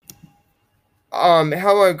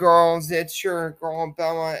Hello girls, it's your girl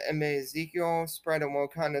Bella and Ezekiel, spreading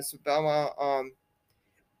what kind of Bella.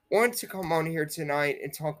 Wanted to come on here tonight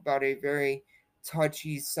and talk about a very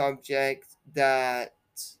touchy subject that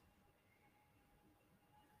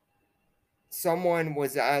someone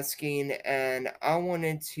was asking, and I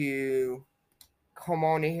wanted to come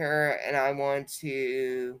on here and I want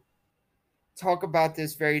to talk about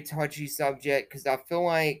this very touchy subject because I feel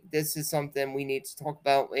like this is something we need to talk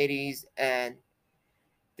about, ladies, and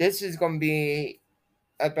this is going to be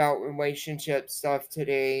about relationship stuff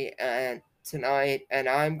today and tonight, and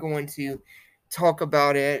I'm going to talk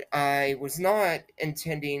about it. I was not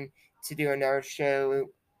intending to do another show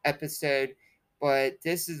episode, but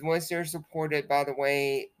this is listener supported, by the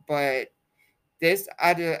way. But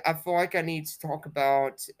I feel like I need to talk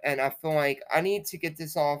about, and I feel like I need to get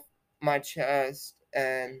this off my chest,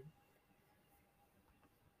 and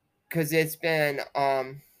because it's been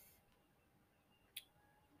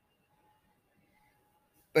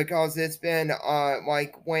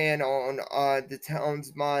like weighing on the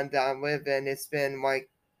town's mind that I live in. It's been like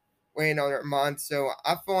weighing on their mind. So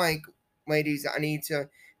I feel like, ladies, I need to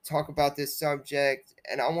talk about this subject,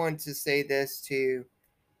 and I want to say this to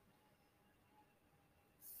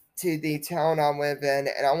the town I live in,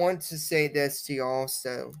 and I want to say this to y'all.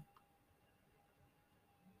 So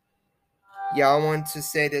yeah, I want to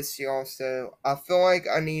say this to y'all. So I feel like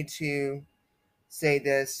I need to say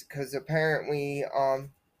this because apparently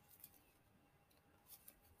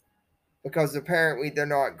they're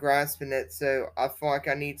not grasping it. So I feel like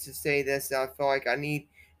I need to say this. I feel like I need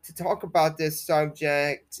to talk about this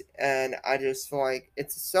subject, and I just feel like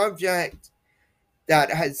it's a subject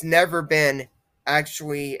that has never been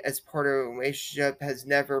actually, as part of a relationship, has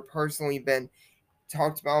never personally been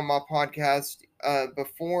talked about on my podcast.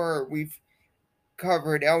 Before, we've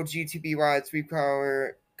covered LGBT rights, we've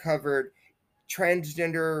covered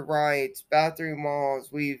transgender rights, bathroom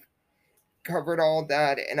laws, we've covered all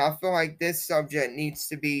that, and I feel like this subject needs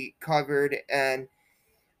to be covered, and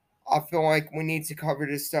I feel like we need to cover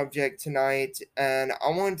this subject tonight. And I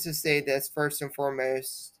want to say this first and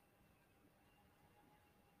foremost.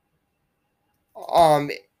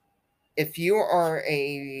 Um, if you are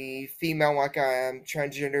a female like I am,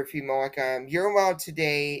 transgender female like I am, you're allowed to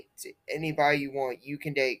date anybody you want. You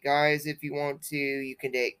can date guys if you want to. You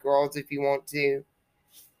can date girls if you want to.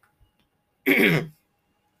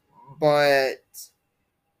 But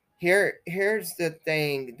here's the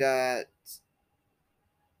thing that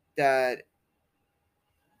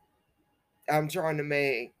I'm trying to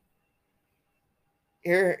make.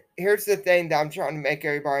 Here's the thing that I'm trying to make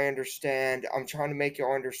everybody understand. I'm trying to make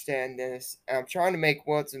y'all understand this. And I'm trying to make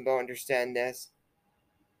Wilsonville understand this.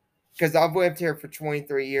 Because I've lived here for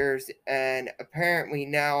 23 years, and apparently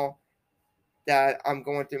now that I'm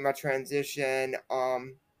going through my transition,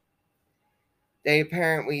 they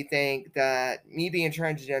apparently think that me being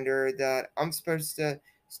transgender, that I'm supposed to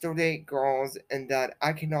still date girls and that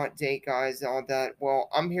I cannot date guys and all that. Well,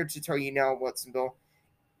 I'm here to tell you now, Watsonville,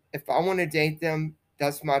 if I want to date them,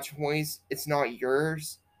 that's my choice. It's not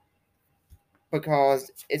yours, because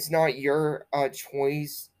it's not your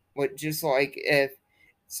choice. But just like if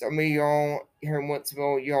some of y'all here in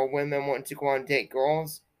Watsonville, y'all women want to go on date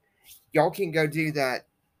girls, y'all can go do that.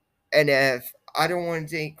 And if I don't want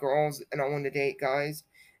to date girls and I want to date guys,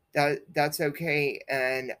 that's okay.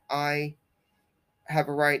 And I have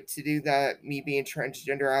a right to do that. Me being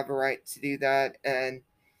transgender, I have a right to do that. And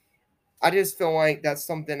I just feel like that's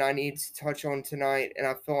something I need to touch on tonight. And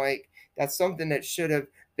I feel like that's something that should have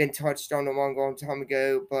been touched on a long time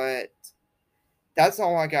ago. But that's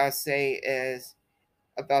all I gotta say is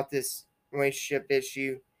about this relationship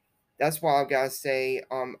issue. That's why I gotta say,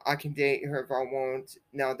 I can date whoever I want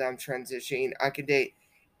now that I'm transitioning. I can date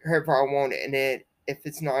whoever I want, and if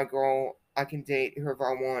it's not a girl, I can date whoever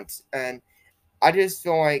I want. And I just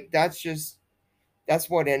feel like that's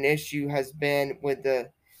what an issue has been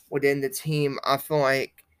within the team. I feel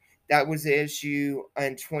like that was the issue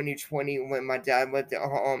in 2020 when my dad lived at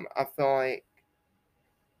home. I feel like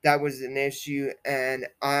that was an issue, and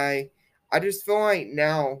I just feel like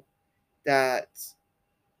now that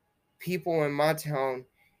people in my town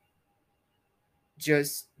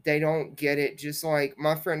just they don't get it. Just like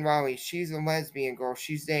my friend Riley, she's a lesbian girl.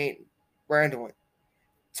 She's dating Brandon.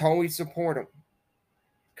 Totally support him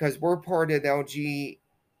because we're part of the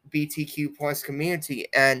LGBTQ plus community,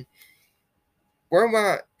 and we're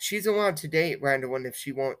allowed. She's allowed to date Brandon if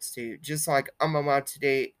she wants to, just like I'm allowed to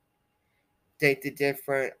date the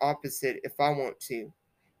different opposite if I want to.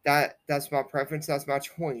 That's my preference. That's my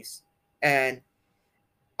choice, and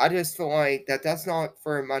I just feel like that's not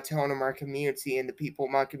for my town or my community and the people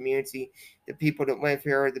in my community, the people that live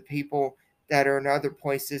here, or the people that are in other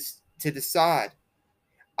places to decide.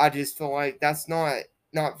 I just feel like that's not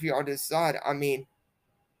for y'all to decide. I mean,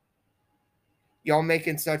 y'all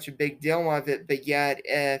making such a big deal of it, but yet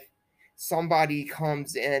if somebody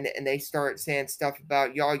comes in and they start saying stuff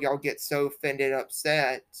about y'all get so offended,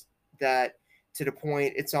 upset that to the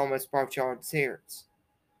point it's almost brought y'all to tears.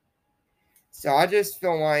 So I just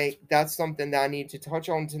feel like that's something that I need to touch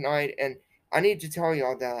on tonight, and I need to tell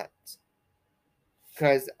y'all that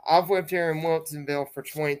because I've lived here in Wilsonville for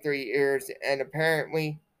 23 years, and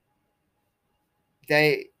apparently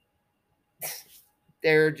they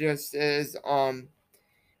they're just as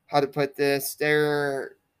how to put this,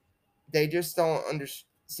 they just don't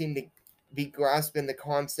seem to be grasping the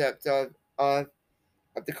concept of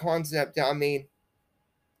the concept. I mean,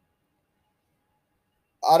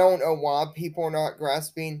 I don't know why people are not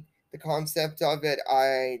grasping the concept of it.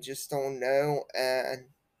 I just don't know, and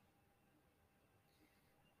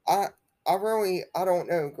I I don't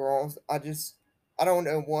know, girls. I don't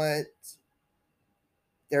know what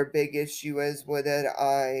their big issue is with it.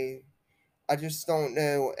 I just don't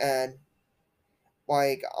know, and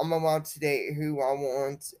like I'm allowed to date who I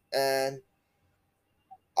want, and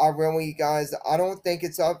I really, guys, I don't think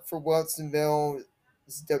it's up for Wilsonville's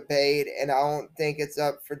debate, and I don't think it's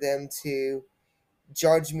up for them to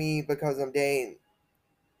judge me because I'm dating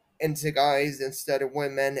into guys instead of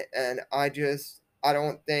women, and I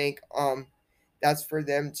don't think that's for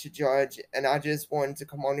them to judge, and I just wanted to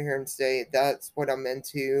come on here and say that's what I'm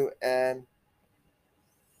into, and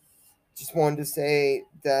just wanted to say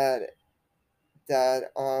that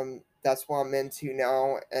that's what I'm into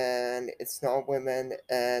now, and it's not women,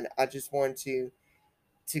 and I just want to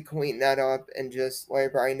clean that up and just let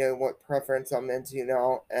everybody know what preference I'm into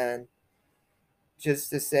now, and just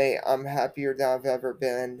to say I'm happier than I've ever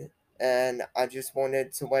been, and I just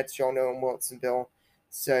wanted to let y'all know in Wilsonville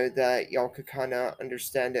so that y'all could kind of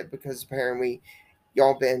understand it, because apparently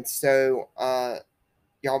y'all been so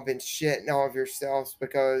y'all been shitting all of yourselves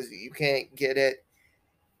because you can't get it.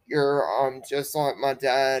 You're just like my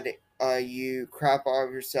dad. You crap all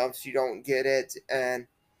of yourselves. You don't get it, and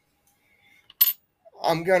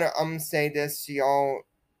I'm gonna say this to y'all.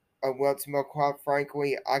 Well, to me, quite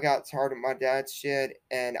frankly, I got tired of my dad's shit,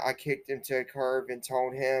 and I kicked him to a curb and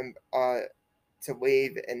told him to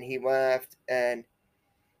leave, and he left. And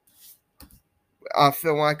I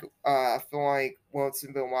feel like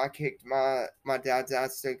Wilsonville, when I kicked my dad's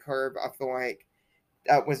ass to the curb, I feel like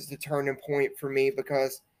that was the turning point for me,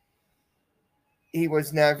 because he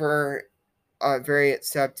was never very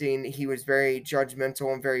accepting. He was very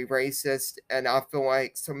judgmental and very racist, and I feel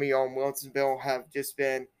like some of y'all in Wilsonville have just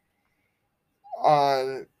been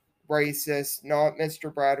uh racist. Not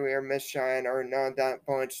Mr. Bradley or Miss Shine or none of that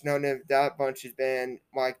bunch. None of that bunch has been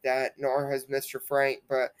like that, nor has Mr. Frank,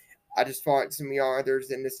 but I just feel like some of y'all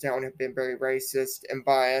others in this town have been very racist and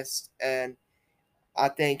biased, and I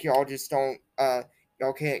think y'all just don't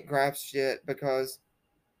y'all can't grasp shit because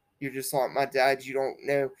you're just like my dad. You don't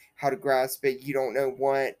know how to grasp it. You don't know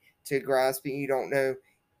what to grasp it. You don't know,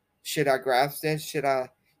 should I grasp this? Should I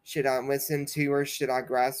listen to her? Should I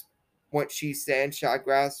grasp what she's saying? Should I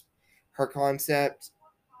grasp her concept?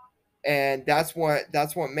 And that's what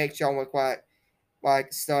makes y'all look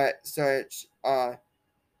like such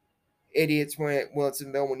idiots when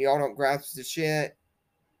Wilsonville, when y'all don't grasp the shit,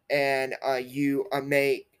 and you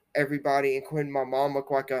make everybody, including my mom,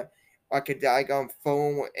 look like a daggone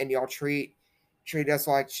fool, and y'all treat us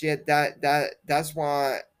like shit. That's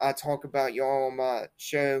why I talk about y'all on my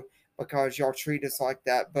show, because y'all treat us like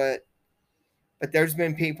that. But there's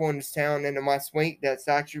been people in this town and in my suite that's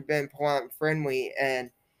actually been polite and friendly, and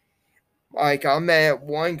like I met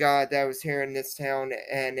one guy that was here in this town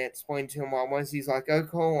and explained to him what I was. He's like, "Oh,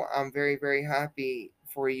 cool. I'm very very happy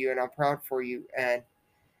for you, and I'm proud for you." And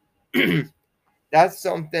that's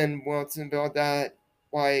something, Wilsonville, that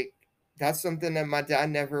like that's something that my dad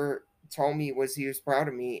never told me, was he was proud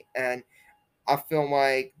of me, and I feel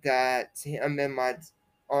like that him and my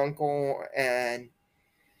uncle and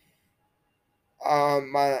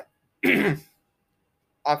my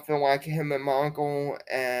I feel like him and my uncle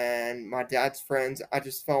and my dad's friends, I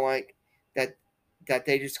just felt like that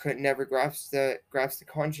they just couldn't never grasp the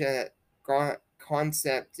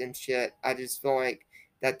concept and shit. I just feel like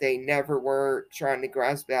that they never were trying to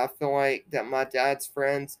grasp it. I feel like that my dad's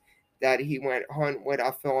friends that he went hunt with, I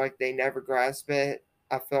feel like they never grasp it.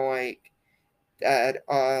 I feel like that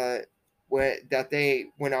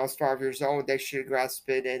when I was 5 years old, they should grasp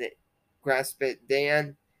it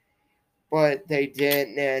then, but they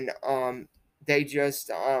didn't. And they just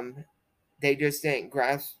didn't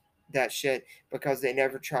grasp that shit because they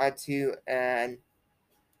never tried to. And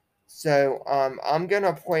so I'm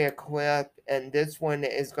gonna play a clip, and this one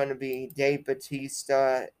is gonna be Dave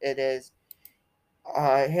Batista. It is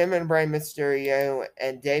him and Rey Mysterio,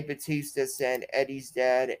 and Dave Batista said Eddie's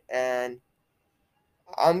dead, and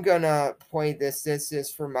I'm gonna play this. This is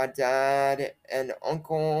for my dad and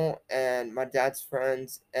uncle and my dad's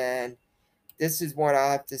friends, and this is what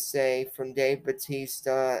I have to say from Dave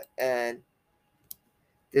Batista, and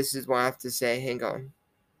this is what I have to say. Hang on.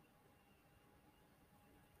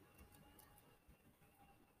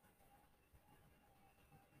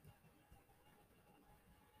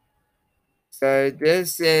 So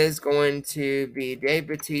this is going to be Dave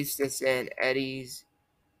Batista saying Eddie's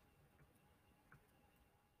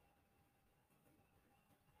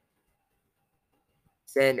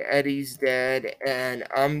dead, and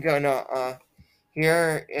I'm gonna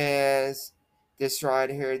here is this right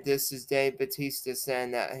here. This is Dave Batista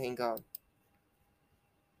saying that. Hang on.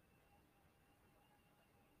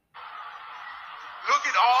 Look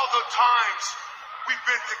at all the times we've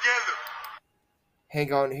been together.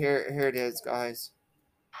 Hang on, here it is, guys.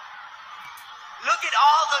 Look at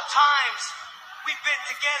all the times we've been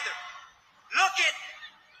together. Look at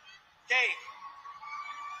Dave.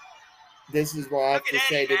 This is what I have to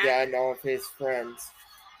say to Dad and all of his friends.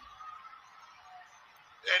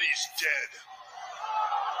 Eddie's dead.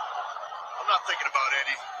 I'm not thinking about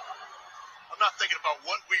Eddie. I'm not thinking about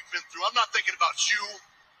what we've been through. I'm not thinking about you.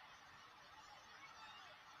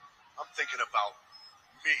 I'm thinking about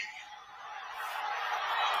me.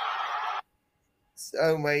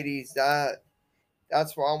 So, ladies,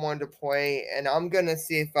 that's what I wanted to play, and I'm gonna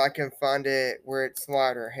see if I can find it where it's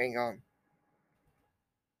louder. Hang on,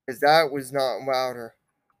 because that was not louder.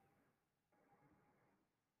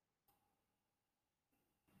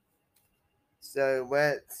 So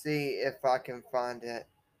let's see if I can find it.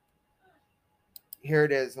 Here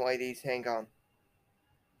it is, ladies. Hang on.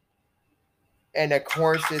 And of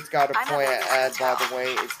course, it's got to play an ad. By the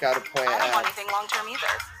way, it's got to play an ad. I don't want anything long term either.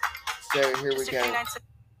 So here we go. And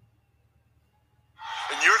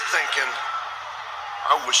you're thinking,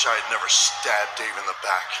 I wish I had never stabbed Dave in the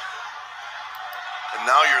back. And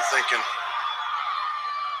now you're thinking,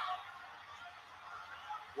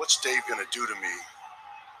 what's Dave gonna do to me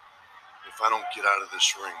if I don't get out of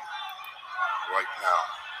this ring right now?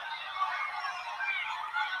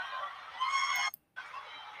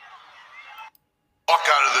 Walk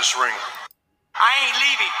out of this ring. I ain't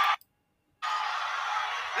leaving.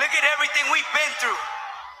 Look at everything we've been through.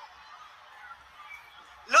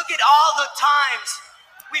 Look at all the times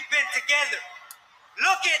we've been together.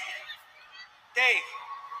 Look at Dave.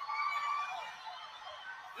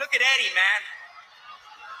 Look at Eddie, man.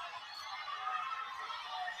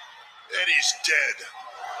 Eddie's dead.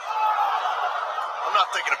 I'm not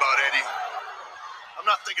thinking about Eddie. I'm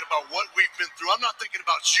not thinking about what we've been through. I'm not thinking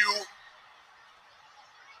about you.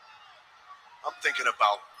 I'm thinking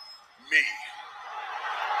about me.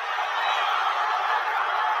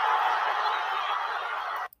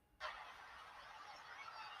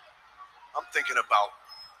 I'm thinking about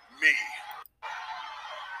me.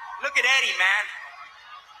 Look at Eddie, man.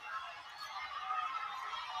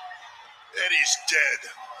 Eddie's dead.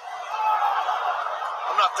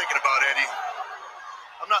 I'm not thinking about Eddie.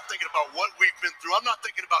 I'm not thinking about what we've been through. I'm not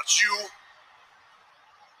thinking about you.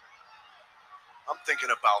 I'm thinking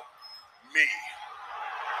about me.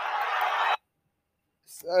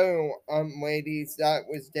 So, ladies, that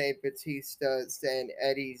was Dave Batista saying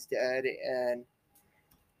Eddie's dead, and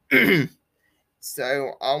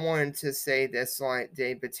so I wanted to say this like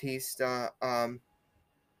Dave Batista. I'm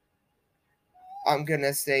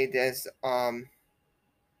gonna say this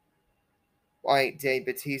like Dave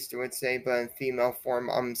Batista would say, but in female form.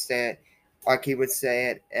 I'm saying it like he would say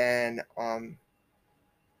it, and I'm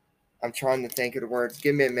trying to think of the words.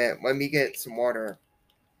 Give me a minute. Let me get some water.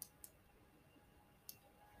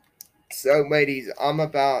 So, ladies, I'm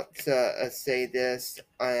about to say this,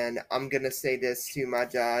 and I'm going to say this to my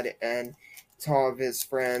dad and to all of his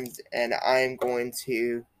friends, and I'm going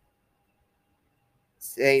to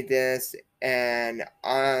say this, and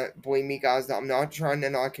believe me, guys, I'm not trying to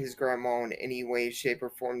knock his grandma in any way, shape, or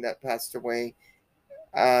form that passed away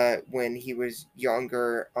when he was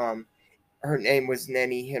younger. Her name was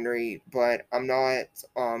Nanny Henry, but I'm not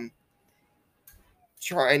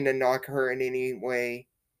trying to knock her in any way,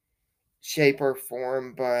 shape, or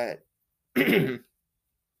form, but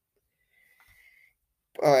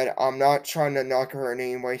but I'm not trying to knock her in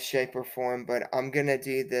any way, shape, or form. But I'm gonna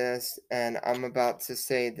do this, and I'm about to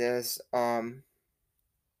say this.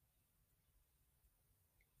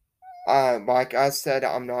 Like I said,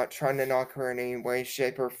 I'm not trying to knock her in any way,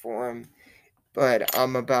 shape, or form, but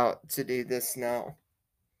I'm about to do this now.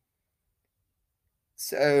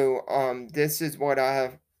 So, this is what I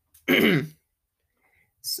have.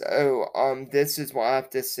 So, this is what I have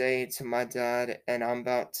to say to my dad, and I'm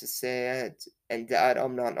about to say it. And Dad,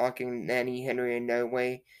 I'm not knocking Nanny Henry in no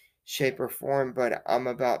way, shape, or form, but I'm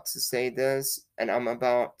about to say this, and I'm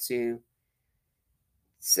about to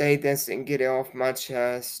say this and get it off my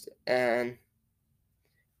chest, and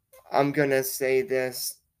I'm gonna say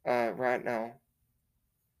this right now.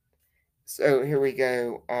 So here we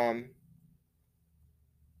go.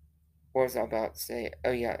 What was I about to say?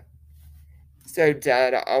 Oh yeah. So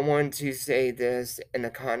Dad, I wanted to say this in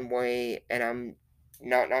a kind way, and I'm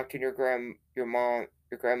not knocking your mom,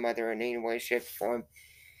 your grandmother in any way, shape, or form.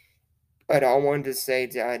 But I wanted to say,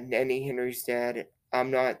 Dad, Nanny Henry's dad.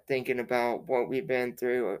 I'm not thinking about what we've been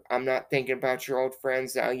through. I'm not thinking about your old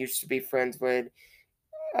friends that I used to be friends with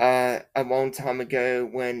a long time ago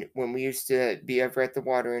when we used to be over at the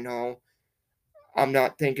watering hole. I'm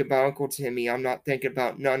not thinking about Uncle Timmy. I'm not thinking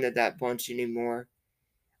about none of that bunch anymore.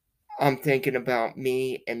 I'm thinking about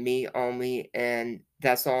me and me only, and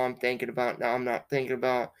that's all I'm thinking about now. I'm not thinking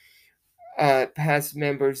about past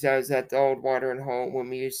members that was at the old watering hole when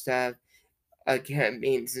we used to have camp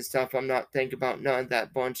meetings and stuff. I'm not thinking about none of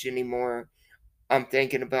that bunch anymore. I'm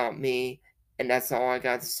thinking about me, and that's all I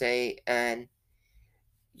got to say. And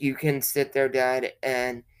you can sit there, Dad,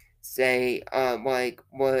 and say, like,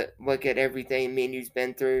 what, look at everything me and you've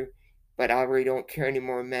been through, but I really don't care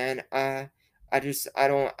anymore, man. I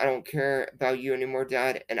don't care about you anymore,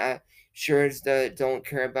 Dad, and I sure as the don't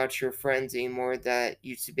care about your friends anymore that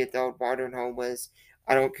used to be at the old watering hole was.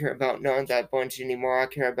 I don't care about none of that bunch anymore. I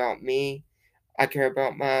care about me. I care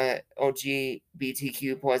about my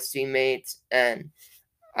LGBTQ plus teammates, and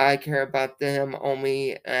I care about them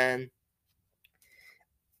only, and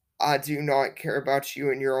I do not care about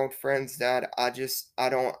you and your old friends, Dad. I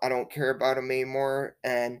don't care about them anymore,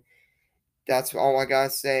 and that's all I gotta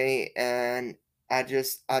say. And I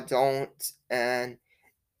don't. And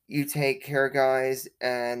you take care, guys,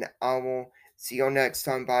 and I will see you next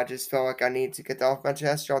time. But I just felt like I need to get that off my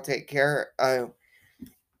chest. Y'all take care. Oh,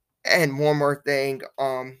 and one more thing,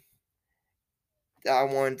 that I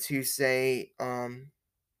wanted to say,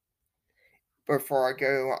 before I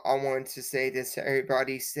go, I wanted to say this to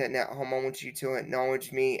everybody sitting at home. I want you to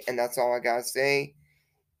acknowledge me, and that's all I gotta say.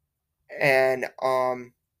 And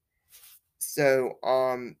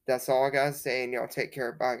that's all I gotta say, and y'all take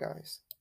care. Bye, guys.